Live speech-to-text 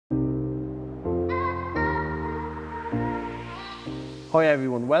Hi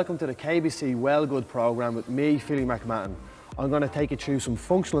everyone, welcome to the KBC WellGood program with me, Philly McMahon. I'm going to take you through some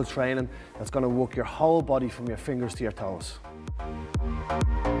functional training that's going to work your whole body from your fingers to your toes.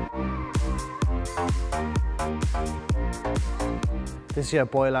 This is your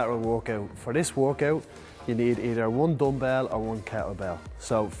bilateral workout. For this workout, you need either one dumbbell or one kettlebell.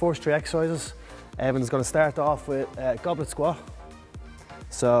 So first three exercises, Evan's going to start off with goblet squat.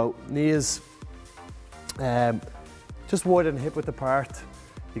 So knees just widen hip width apart.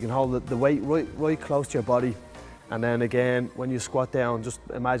 You can hold the weight right close to your body. And then again, when you squat down, just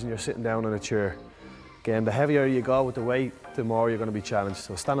imagine you're sitting down in a chair. Again, the heavier you go with the weight, the more you're going to be challenged.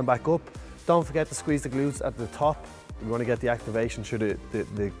 So standing back up, don't forget to squeeze the glutes at the top. We want to get the activation through the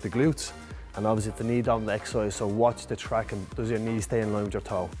glutes. And obviously it's the knee dominant exercise, so watch the track and does your knee stay in line with your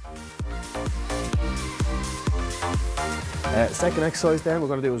toe. Second exercise then we're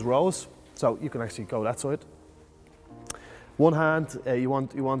going to do is rows. So you can actually go that side. One hand, you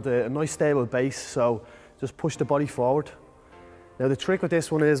want a nice stable base, so just push the body forward. Now the trick with this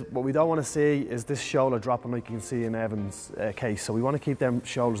one is, what we don't want to see is this shoulder dropping like you can see in Evan's case. So we want to keep them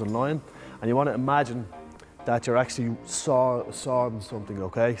shoulders in line, and you want to imagine that you're actually sawing something,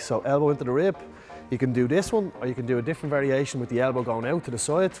 okay? So elbow into the rib. You can do this one, or you can do a different variation with the elbow going out to the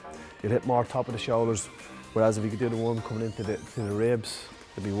side. You'll hit more top of the shoulders, whereas if you could do the one coming into the ribs,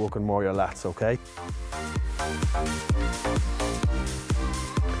 you'll be working more your lats, okay?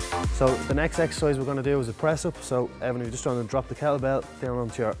 So the next exercise we're going to do is a press up. So Evan, you're just trying to drop the kettlebell down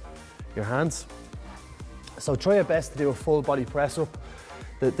onto your hands. So try your best to do a full body press up.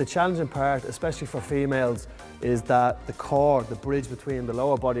 The challenging part, especially for females, is that the core, the bridge between the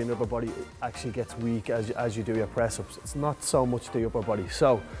lower body and the upper body, actually gets weak as you do your press ups. It's not so much the upper body.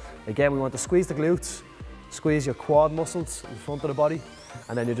 So again, we want to squeeze the glutes, squeeze your quad muscles in front of the body,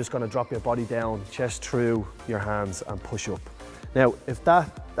 and then you're just going to drop your body down, chest through your hands and push up. Now, if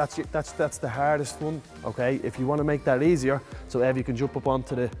that's the hardest one, okay? If you want to make that easier, so Ev, you can jump up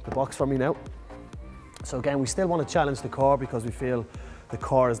onto the box for me now. So again, we still want to challenge the core because we feel the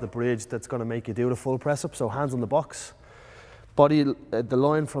core is the bridge that's going to make you do the full press up. So hands on the box, body, the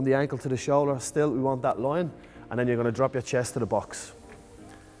line from the ankle to the shoulder, still we want that line, and then you're going to drop your chest to the box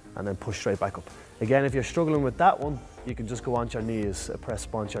and then push straight back up. Again, if you're struggling with that one, you can just go onto your knees, press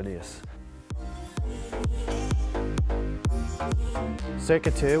up onto your knees.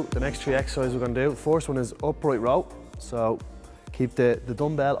 Circuit 2, the next three exercises we're going to do. First one is upright row. So keep the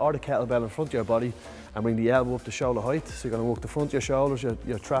dumbbell or the kettlebell in front of your body and bring the elbow up to shoulder height. So you're going to work the front of your shoulders,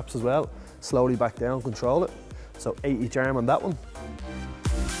 your traps as well. Slowly back down, control it. So 8 each arm on that one.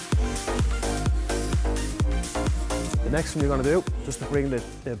 The next one you're going to do, just to bring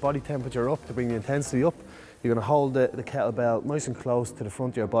the body temperature up, to bring the intensity up, you're going to hold the kettlebell nice and close to the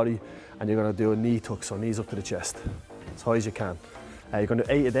front of your body, and you're going to do a knee tuck, so knees up to the chest, as high as you can. You're going to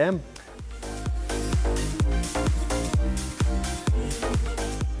do 8 of them.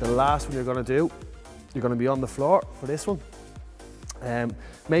 The last one you're going to do, you're going to be on the floor for this one.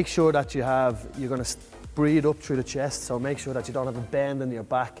 Make sure that you're going to breathe up through the chest, so make sure that you don't have a bend in your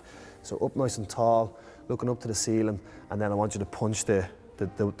back. So up nice and tall, looking up to the ceiling, and then I want you to punch the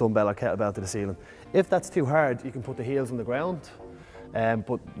dumbbell or kettlebell to the ceiling. If that's too hard, you can put the heels on the ground.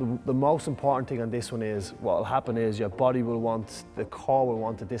 But the most important thing on this one is, what will happen is your body will want, the core will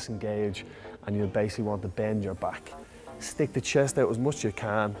want to disengage, and you'll basically want to bend your back. Stick the chest out as much as you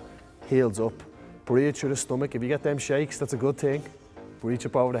can, heels up, breathe through the stomach. If you get them shakes, that's a good thing. Reach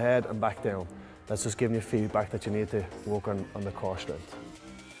up over the head and back down. That's just giving you feedback that you need to work on the core strength.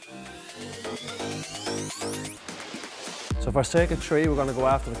 So for circuit 3, we're going to go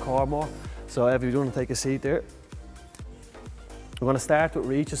after the core more. So if you want to take a seat there. We're going to start with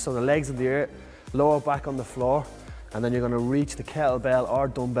reaches, so the legs in the air, lower back on the floor, and then you're going to reach the kettlebell or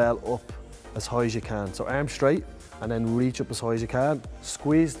dumbbell up as high as you can. So arms straight, and then reach up as high as you can,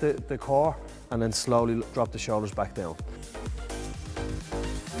 squeeze the core, and then slowly drop the shoulders back down.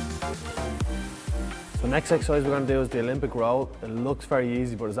 So next exercise we're going to do is the Olympic row. It looks very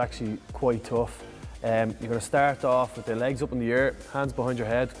easy, but it's actually quite tough. You're going to start off with the legs up in the air, hands behind your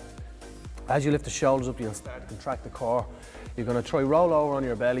head. As you lift the shoulders up, you'll start to contract the core. You're going to try roll over on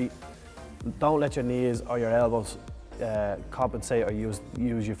your belly. Don't let your knees or your elbows compensate or use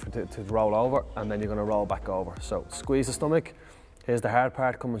you to roll over, and then you're going to roll back over. So squeeze the stomach. Here's the hard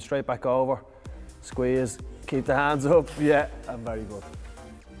part, coming straight back over. Squeeze, keep the hands up, yeah, and very good.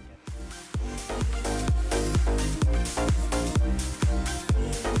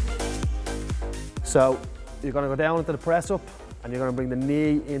 So you're going to go down into the press up, and you're going to bring the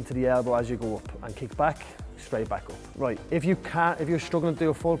knee into the elbow as you go up, and kick back, straight back up. Right, if you're struggling to do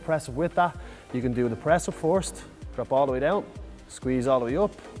a full press up with that, you can do the press up first, drop all the way down, squeeze all the way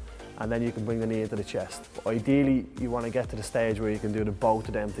up, and then you can bring the knee into the chest. But ideally, you want to get to the stage where you can do the both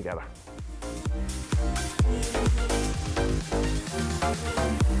of them together.